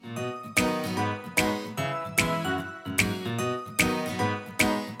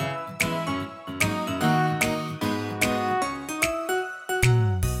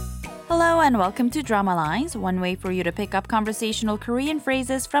and welcome to Drama Lines, one way for you to pick up conversational Korean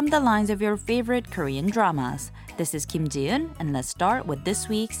phrases from the lines of your favorite Korean dramas. This is Kim Ji-eun, and let's start with this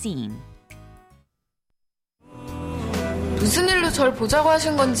week's scene. 무슨 일로 절 보자고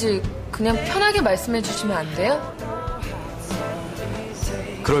하신 건지 그냥 편하게 말씀해 주시면 안 돼요?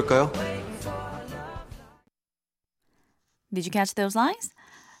 그럴까요? Did you catch those lines?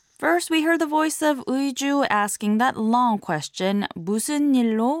 First, we heard the voice of Uiju asking that long question, 무슨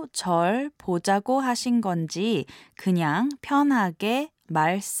일로 절 보자고 하신 건지 그냥 편하게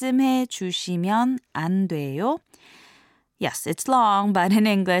말씀해 주시면 안 돼요? Yes, it's long, but in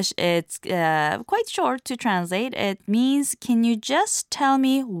English, it's quite short to translate. It means, can you just tell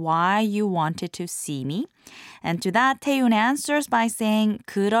me why you wanted to see me? And to that, Taeyoon answers by saying,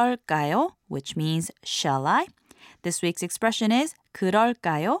 그럴까요? Which means, shall I? This week's expression is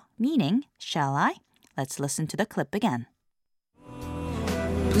그럴까요? Meaning, shall I? Let's listen to the clip again.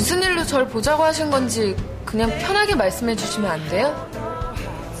 무슨 일로 절 보자고 하신 건지 그냥 편하게 말씀해 주시면 안 돼요?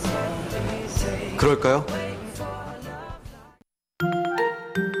 그럴까요?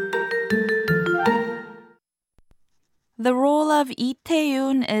 The role of Lee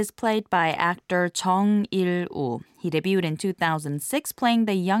Tae-yoon is played by actor Jung Il-woo. He debuted in 2006 playing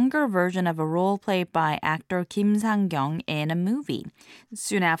the younger version of a role played by actor Kim Sang-kyung in a movie.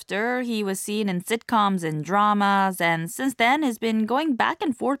 Soon after, he was seen in sitcoms and dramas, and since then has been going back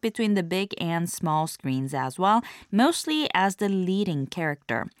and forth between the big and small screens as well, mostly as the leading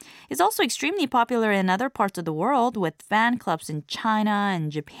character. He's also extremely popular in other parts of the world with fan clubs in China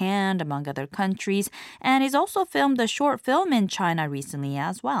and Japan, among other countries, and he's also filmed a short film in China recently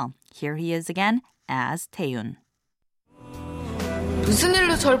as well. Here he is again as Taeyoon. 무슨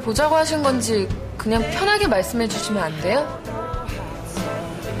일로 절 보자고 하신 건지 그냥 편하게 말씀해 주시면 안 돼요?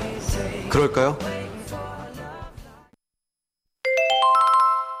 그럴까요?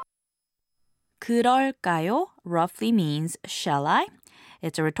 그럴까요? Roughly means, shall I?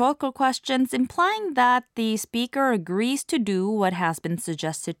 It's a rhetorical question implying that the speaker agrees to do what has been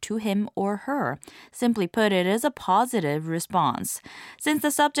suggested to him or her. Simply put, it is a positive response. Since the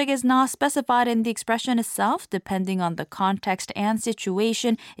subject is not specified in the expression itself, depending on the context and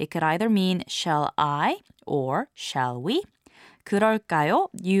situation, it could either mean shall I or shall we? 그럴까요?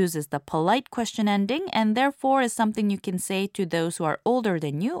 Uses the polite question ending and therefore is something you can say to those who are older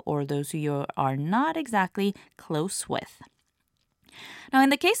than you or those who you are not exactly close with. Now, in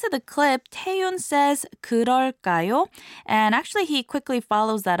the case of the clip, Taeyoon says, 그럴까요? And actually, he quickly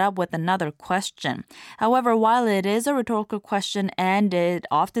follows that up with another question. However, while it is a rhetorical question and it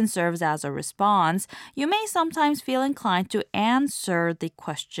often serves as a response, you may sometimes feel inclined to answer the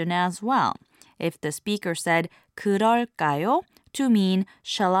question as well. If the speaker said, 그럴까요? To mean,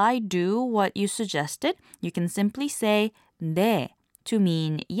 shall I do what you suggested? You can simply say, 네, to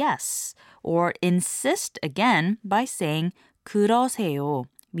mean yes, or insist again by saying, 그러세요,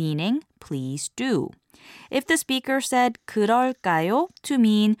 meaning please do. If the speaker said 그럴까요 to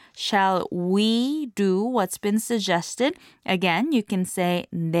mean shall we do what's been suggested, again you can say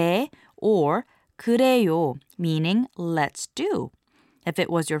네 or 그래요, meaning let's do. If it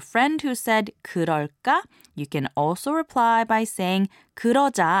was your friend who said 그럴까, you can also reply by saying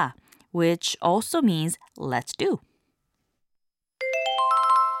그러자, which also means let's do.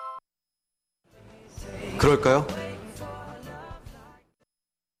 그럴까요?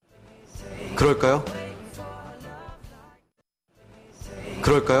 그럴까요?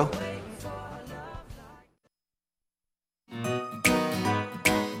 그럴까요?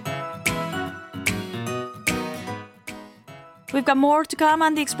 We've got more to come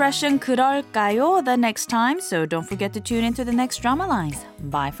on the expression 그럴까요 the next time, so don't forget to tune into the next Drama Lines.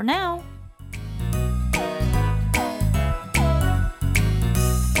 Bye for now.